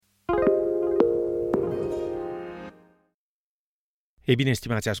Ei bine,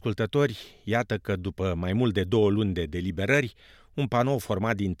 stimați ascultători, iată că după mai mult de 2 luni de deliberări, un panou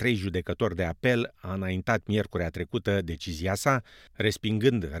format din 3 judecători de apel a înaintat miercurea trecută decizia sa,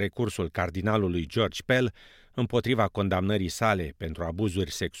 respingând recursul cardinalului George Pell împotriva condamnării sale pentru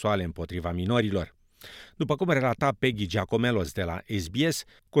abuzuri sexuale împotriva minorilor. După cum relata Peggy Giacomelos de la SBS,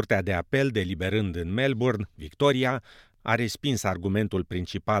 Curtea de Apel, deliberând în Melbourne, Victoria, a respins argumentul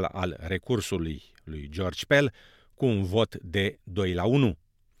principal al recursului lui George Pell cu un vot de 2-1.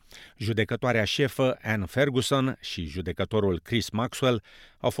 Judecătoarea șefă Anne Ferguson și judecătorul Chris Maxwell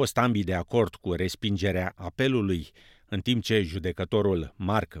au fost ambii de acord cu respingerea apelului, în timp ce judecătorul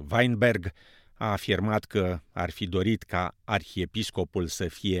Mark Weinberg a afirmat că ar fi dorit ca arhiepiscopul să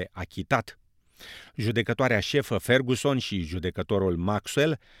fie achitat. Judecătoarea șefă Ferguson și judecătorul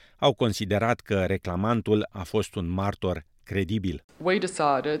Maxwell au considerat că reclamantul a fost un martor credibil. We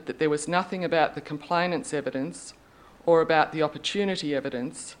decided that there was nothing about the complainant's evidence or about the opportunity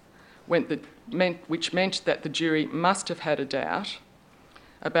evidence which meant that the jury must have had a doubt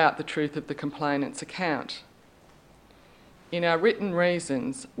about the truth of the complainant's account. In our written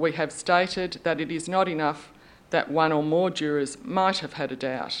reasons, we have stated that it is not enough that one or more jurors might have had a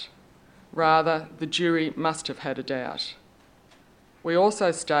doubt. Rather, the jury must have had a doubt. We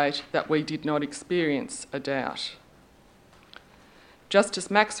also state that we did not experience a doubt. Justice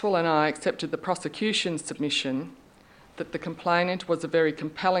Maxwell and I accepted the prosecution's submission that the complainant was a very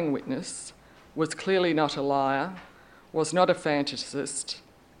compelling witness, was clearly not a liar, was not a fantasist,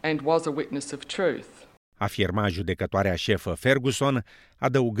 and was a witness of truth. Afirma judecătoarea șefă Ferguson,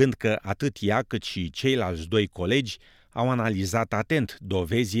 adăugând că atât ea cât și ceilalți 2 colegi au analizat atent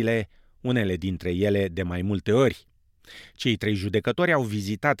dovezile, unele dintre ele de mai multe ori. Cei 3 judecători au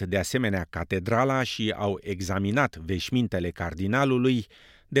vizitat de asemenea catedrala și au examinat veșmintele cardinalului,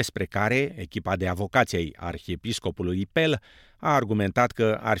 despre care echipa de avocați ai arhiepiscopului Pell a argumentat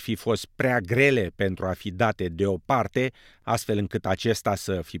că ar fi fost prea grele pentru a fi date deoparte, astfel încât acesta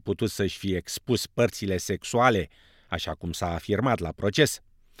să fi putut să-și fie expus părțile sexuale, așa cum s-a afirmat la proces.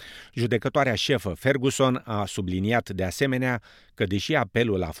 Judecătoarea șefă Ferguson a subliniat de asemenea că, deși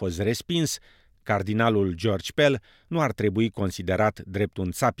apelul a fost respins, cardinalul George Pell nu ar trebui considerat drept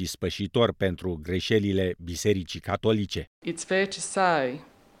un țap ispășitor pentru greșelile Bisericii Catolice. It's fair to say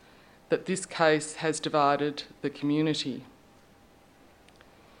that this case has divided the community.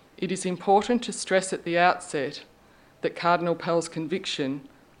 It is important to stress at the outset that Cardinal Pell's conviction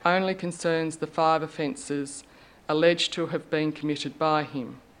only concerns the 5 offences alleged to have been committed by him.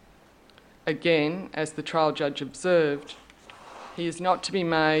 Again, as the trial judge observed, he is not to be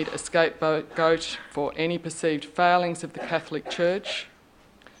made a scapegoat for any perceived failings of the Catholic Church,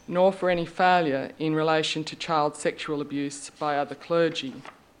 nor for any failure in relation to child sexual abuse by other clergy.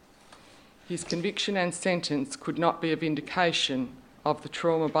 His conviction and sentence could not be a vindication of the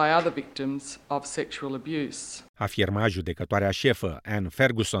trauma by other victims of sexual abuse. Afirma judecătoarea șefă Anne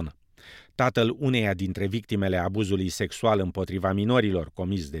Ferguson. Tatăl uneia dintre victimele abuzului sexual împotriva minorilor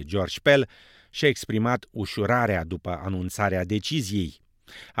comis de George Pell și-a exprimat ușurarea după anunțarea deciziei.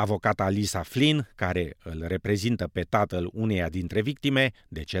 Avocata Lisa Flynn, care îl reprezintă pe tatăl uneia dintre victime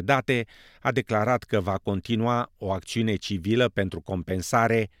decedate, a declarat că va continua o acțiune civilă pentru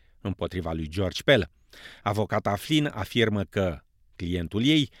compensare împotriva lui George Pell. Avocata Flynn afirmă că clientul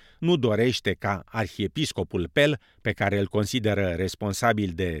ei nu dorește ca arhiepiscopul Pell, pe care îl consideră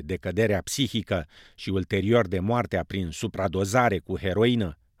responsabil de decăderea psihică și ulterior de moartea prin supradozare cu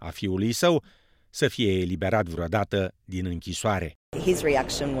heroină a fiului său, să fie eliberat vreodată din închisoare. His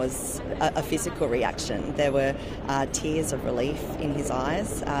reaction was a physical reaction. There were tears of relief in his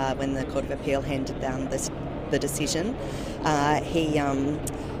eyes when the Court of Appeal handed down the decision. He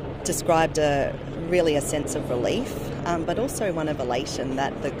described really a sense of relief, but also one of elation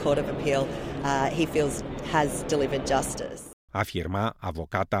that the Court of Appeal, he feels, has delivered justice. Afirma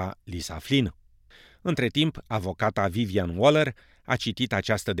avocata Lisa Flynn. Între timp, avocata Vivian Waller a citit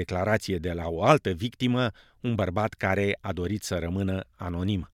această declarație de la o altă victimă, un bărbat care a dorit să rămână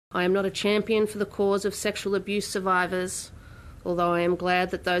anonim. I am not a champion for the cause of sexual abuse survivors, although I am glad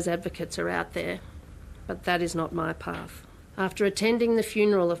that those advocates are out there, but that is not my path. After attending the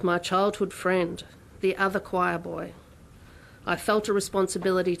funeral of my childhood friend, the other choir boy, I felt a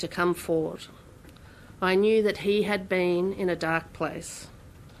responsibility to come forward. I knew that he had been in a dark place.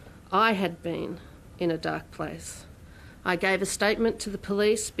 I had been in a dark place. I gave a statement to the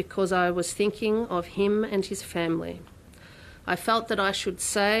police because I was thinking of him and his family. I felt that I should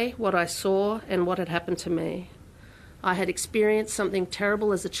say what I saw and what had happened to me. I had experienced something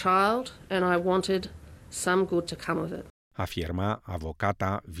terrible as a child and I wanted some good to come of it. Afirma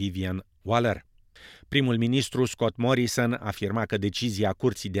avocata Vivian Waller. Primul ministru Scott Morrison afirma că decizia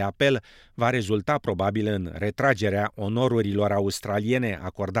Curții de Apel va rezulta probabil în retragerea onorurilor australiene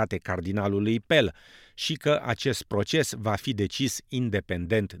acordate cardinalului Pell și că acest proces va fi decis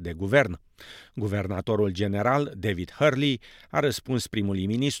independent de guvern. Guvernatorul general, David Hurley, a răspuns primului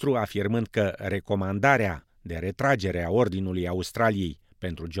ministru afirmând că recomandarea de retragere a Ordinului Australiei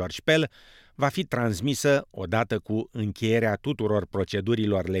pentru George Pell va fi transmisă odată cu încheierea tuturor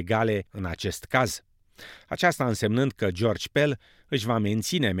procedurilor legale în acest caz. Aceasta însemnând că George Pell își va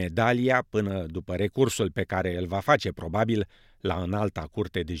menține medalia până după recursul pe care îl va face probabil la Înalta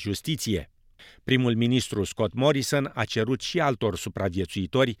Curte de Justiție. Primul ministru Scott Morrison a cerut și altor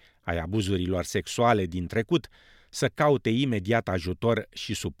supraviețuitori ai abuzurilor sexuale din trecut să caute imediat ajutor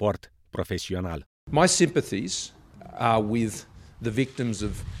și suport profesional. My sympathies are with the victims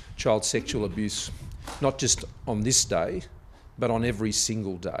of child sexual abuse, not just on this day, but on every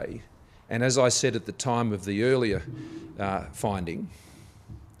single day. And as I said at the time of the earlier finding,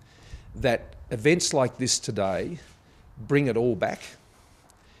 that events like this today bring it all back.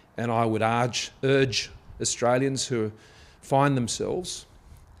 And I would urge Australians who find themselves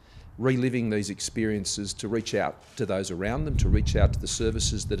reliving these experiences to reach out to those around them, to reach out to the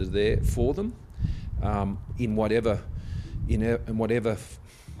services that are there for them, in whatever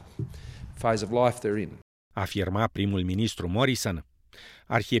phase of life they're in. Afirma primul ministru Morrison.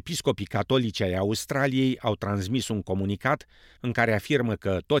 Arhiepiscopii catolici ai Australiei au transmis un comunicat în care afirmă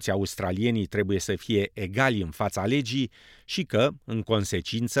că toți australienii trebuie să fie egali în fața legii și că, în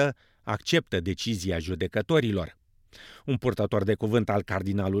consecință, acceptă decizia judecătorilor. Un purtător de cuvânt al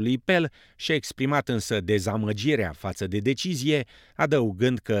cardinalului Pell și-a exprimat însă dezamăgirea față de decizie,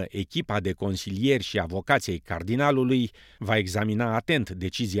 adăugând că echipa de consilieri și avocații cardinalului va examina atent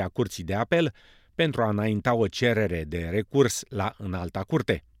decizia Curții de Apel pentru a înainta o cerere de recurs la Înalta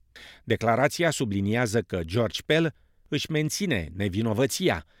Curte. Declarația subliniază că George Pell își menține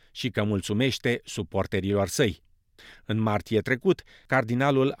nevinovăția și că mulțumește suporterilor săi. În martie trecut,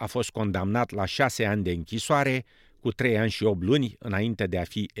 cardinalul a fost condamnat la 6 ani de închisoare, cu 3 ani și 8 luni înainte de a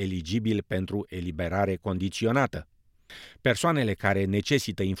fi eligibil pentru eliberare condiționată. Persoanele care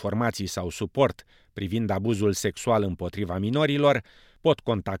necesită informații sau suport privind abuzul sexual împotriva minorilor pot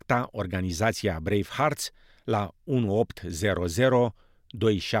contacta organizația Brave Hearts la 1800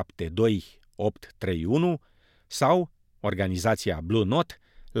 272 831 sau organizația Blue Note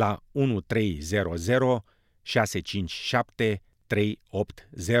la 1300 657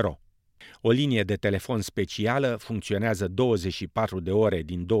 380. O linie de telefon specială funcționează 24 de ore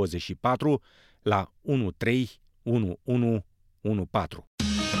din 24 la 131114.